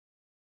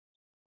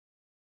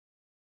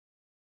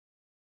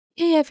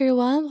Hey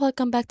everyone,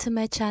 welcome back to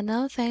my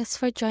channel. Thanks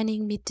for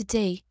joining me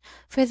today.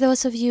 For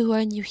those of you who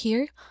are new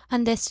here,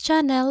 on this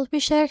channel, we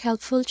share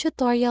helpful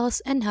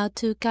tutorials and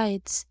how-to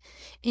guides.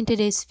 In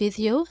today's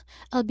video,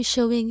 I'll be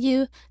showing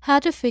you how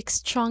to fix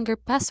stronger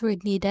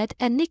password needed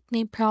and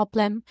nickname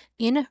problem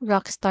in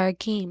Rockstar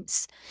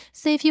games.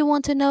 So if you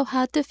want to know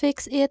how to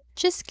fix it,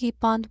 just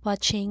keep on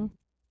watching.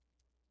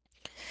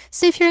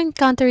 So if you're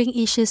encountering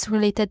issues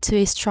related to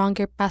a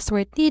stronger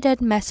password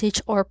needed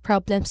message or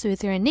problems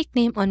with your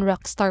nickname on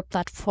Rockstar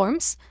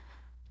platforms,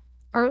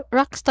 or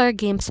Rockstar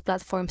Games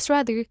platforms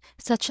rather,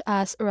 such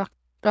as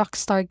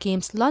Rockstar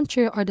Games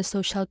Launcher or the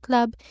Social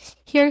Club,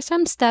 here are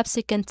some steps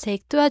you can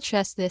take to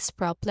address this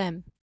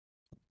problem.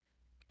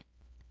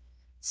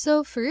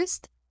 So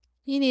first,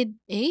 you need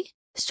a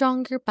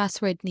stronger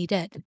password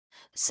needed.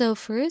 So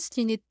first,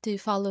 you need to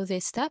follow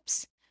these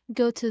steps.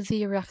 Go to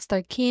the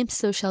Rockstar Games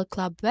Social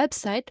Club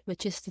website,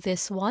 which is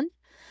this one.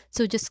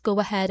 So just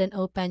go ahead and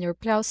open your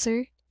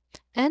browser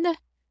and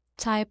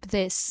type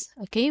this,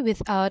 okay,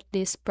 without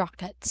these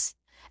brackets.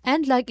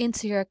 And log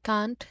into your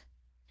account.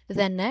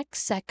 The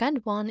next,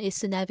 second one is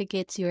to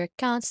navigate to your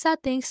account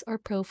settings or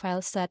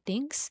profile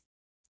settings.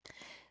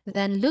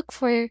 Then look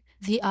for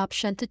the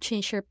option to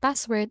change your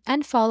password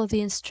and follow the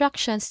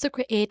instructions to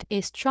create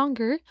a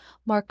stronger,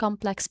 more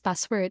complex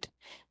password.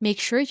 Make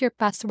sure your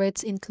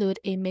passwords include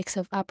a mix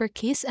of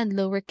uppercase and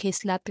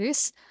lowercase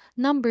letters,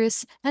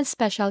 numbers, and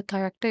special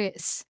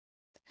characters.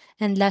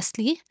 And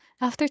lastly,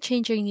 after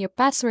changing your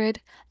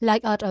password,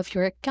 log out of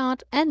your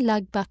account and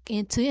log back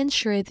in to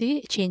ensure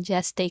the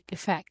changes take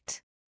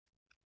effect.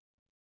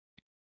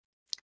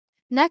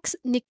 Next,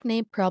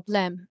 nickname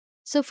problem.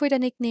 So for the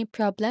nickname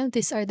problem,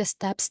 these are the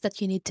steps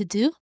that you need to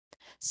do.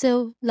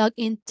 So log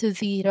into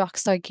the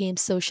Rockstar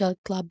Games Social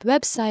Club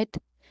website,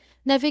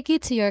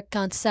 navigate to your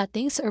account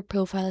settings or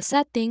profile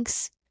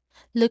settings,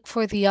 look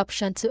for the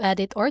option to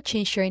edit or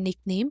change your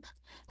nickname,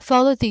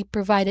 follow the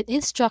provided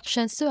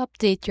instructions to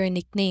update your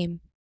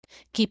nickname.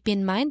 Keep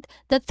in mind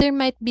that there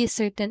might be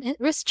certain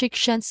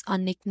restrictions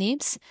on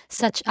nicknames,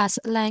 such as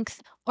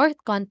length or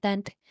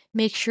content.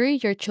 Make sure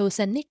your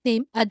chosen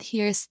nickname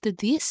adheres to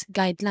these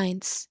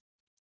guidelines.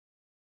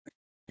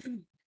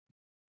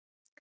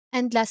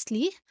 And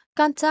lastly,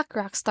 contact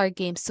Rockstar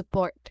Games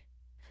Support.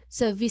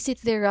 So visit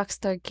the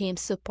Rockstar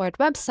Games Support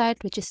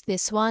website, which is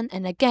this one,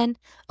 and again,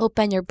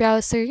 open your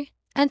browser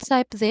and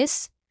type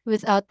this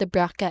without the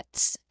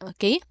brackets,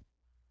 okay?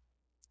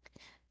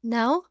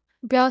 Now,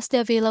 browse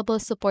the available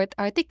support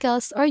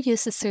articles or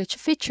use the search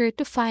feature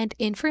to find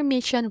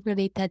information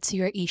related to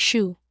your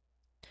issue.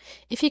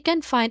 If you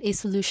can find a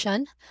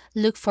solution,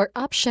 look for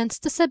options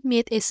to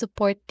submit a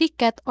support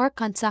ticket or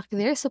contact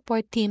their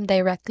support team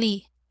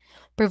directly.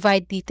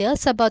 Provide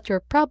details about your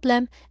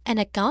problem and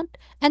account,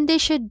 and they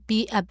should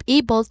be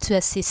able to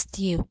assist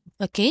you.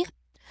 Okay?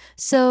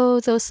 So,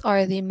 those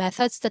are the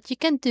methods that you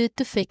can do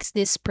to fix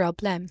this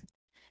problem.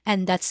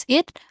 And that's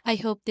it. I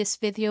hope this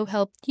video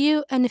helped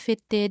you, and if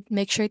it did,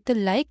 make sure to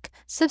like,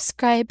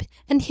 subscribe,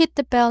 and hit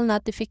the bell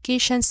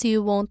notification so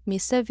you won't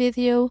miss a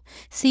video.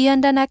 See you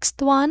on the next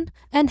one,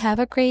 and have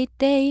a great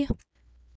day.